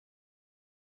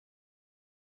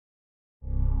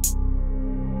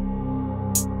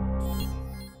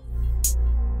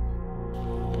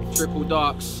Triple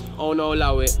Darkz, oh no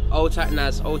allow it. Old Tack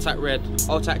Naz, Old Tack Red,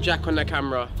 Old Tack Jack on the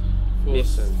camera.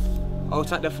 Listen. Old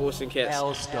Tack the forcing kits.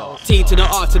 T to the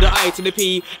R to the I to the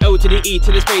P, L to the E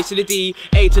to the space to the D,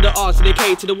 A to the R to the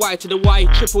K to the Y to the Y.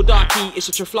 Triple Darky is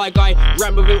such a fly guy.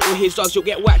 Ram with all his dogs, you'll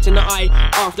get whacked in the eye.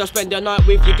 After I spend the night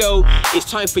with your girl, it's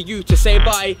time for you to say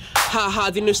bye.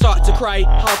 Ha, didn't you start to cry?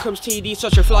 How comes TD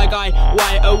such a fly guy?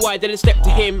 Why, oh why didn't step to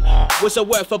him? What's the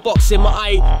word for box in my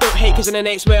eye? Don't hate cause in the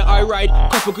next where I ride.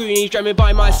 Couple goonies drumming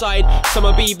by my side. Some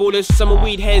are b-ballers, some are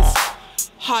weed heads.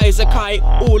 High as a kite,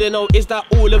 all I know is that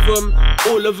all of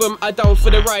them are down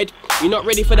for the ride. You're not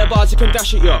ready for the bars, I can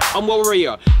dash at you. I'm a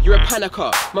warrior, you're a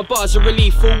panicker. My bars are a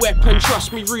lethal weapon,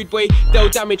 trust me rude boy, they'll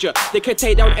damage you. They can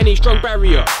take down any strong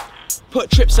barrier.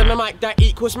 Put trips on the mic, that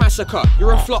equals massacre.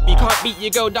 You're a flop, you can't beat your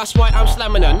girl, that's why I'm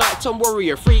slamming her. Nighttime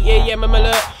warrior, 3 AM I'm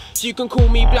alert. So you can call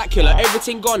me Black Killer,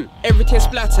 everything gone, everything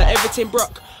splatter, everything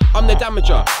broke. I'm the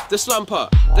damager, the slumper,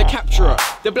 the capturer,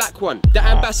 the black one, the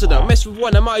ambassador. Mess with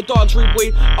one of my dogs, rude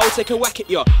boy, I'll take a whack at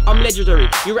you. I'm legendary,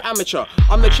 you're an amateur.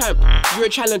 I'm the champ, you're a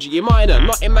challenger, you're minor,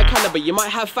 not in my caliber. You might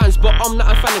have fans, but I'm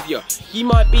not a fan of you. You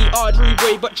might be hard, rude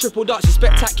boy, but Triple Darkz is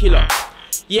spectacular.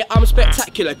 Yeah, I'm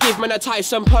spectacular, give man a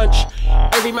Tyson punch.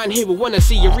 Every man here will wanna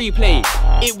see a replay.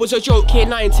 It was a joke here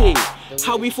 19,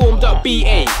 how we formed up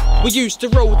BA. We used to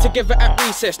roll together at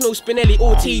recess, no Spinelli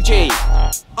or TJ.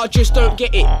 I just don't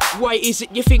get it, why is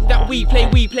it you think that we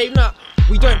play? Nah,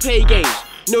 we don't play games.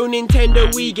 No Nintendo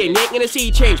Wii game, you ain't gonna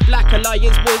see change. Black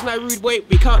Alliance boys, now rude boy,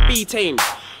 we can't be tamed.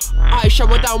 I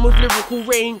shower down with lyrical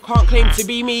rain, can't claim to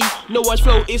be me. No one's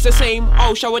flow is the same.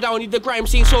 I'll shower down, leave the grime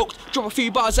scene soaked. Drop a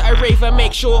few bars at a rave and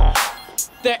make sure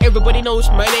that everybody knows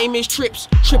my name is Trips,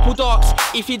 Triple Darkz.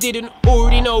 If you didn't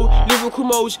already know, lyrical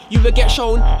modes you will get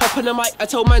shown. Hop on the mic, I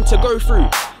tell man to go through.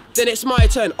 Then it's my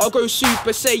turn, I'll go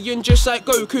Super Saiyan just like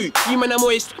Goku. You man are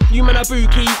moist, you man are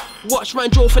bookie. Watch man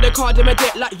draw for the card in my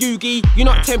deck like Yugi. You're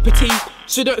not Tempety,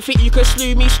 so don't think you can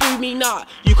slew me, nah,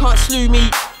 you can't slew me.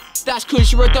 That's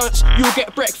cause you're a dunce, you'll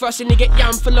get breakfast and you get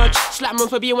yam for lunch. Slap man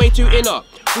for being way too inner.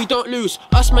 We don't lose,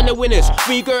 us man are winners.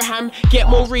 We go ham, get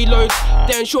more reloads.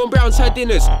 Then Sean Brown's her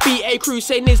dinners. BA crew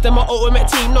say Niz, they're my ultimate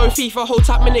team. No FIFA, hold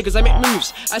tight my niggas, I make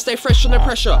moves. I stay fresh under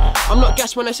pressure. I'm not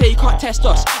gas when I say you can't test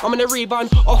us. I'm in a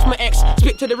rebound off my ex,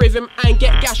 spit to the rhythm and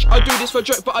get gash. I do this for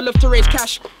joke but I love to raise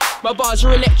cash. My bars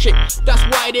are electric, that's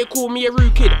why they call me a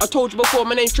rude kid. I told you before,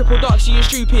 my name's Triple Darkz, so you're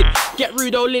stupid. Get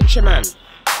rude old lyncher man.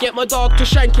 Get my dog to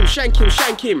shank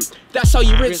him. That's how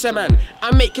you rinse a man.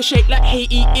 I make a shake like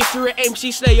Haiti if you're an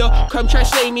MC Slayer. Come try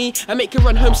slay me, I make a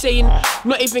run home saying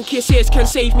not even kiss ears can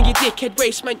save me, you dickhead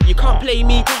waste man. You can't play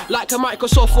me like a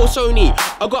Microsoft or Sony.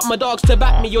 I got my dogs to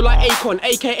back me, you're like Akon,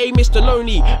 aka Mr.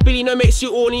 Lonely. Billy no makes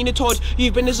you all need a Todd.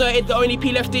 You've been deserted, the only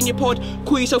P left in your pod.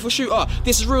 Call yourself a shooter,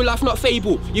 this is real life not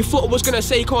fable. You thought I was gonna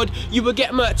say COD, you would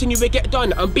get murked and you would get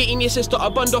done. I'm beating your sister, I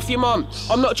bund off your mum.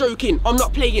 I'm not joking, I'm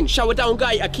not playing. Shower down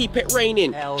guy, I keep it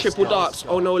raining. Triple Darkz,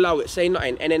 oh no allow it, say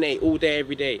nothing. NNA all day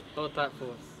every day. Hold that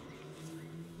force.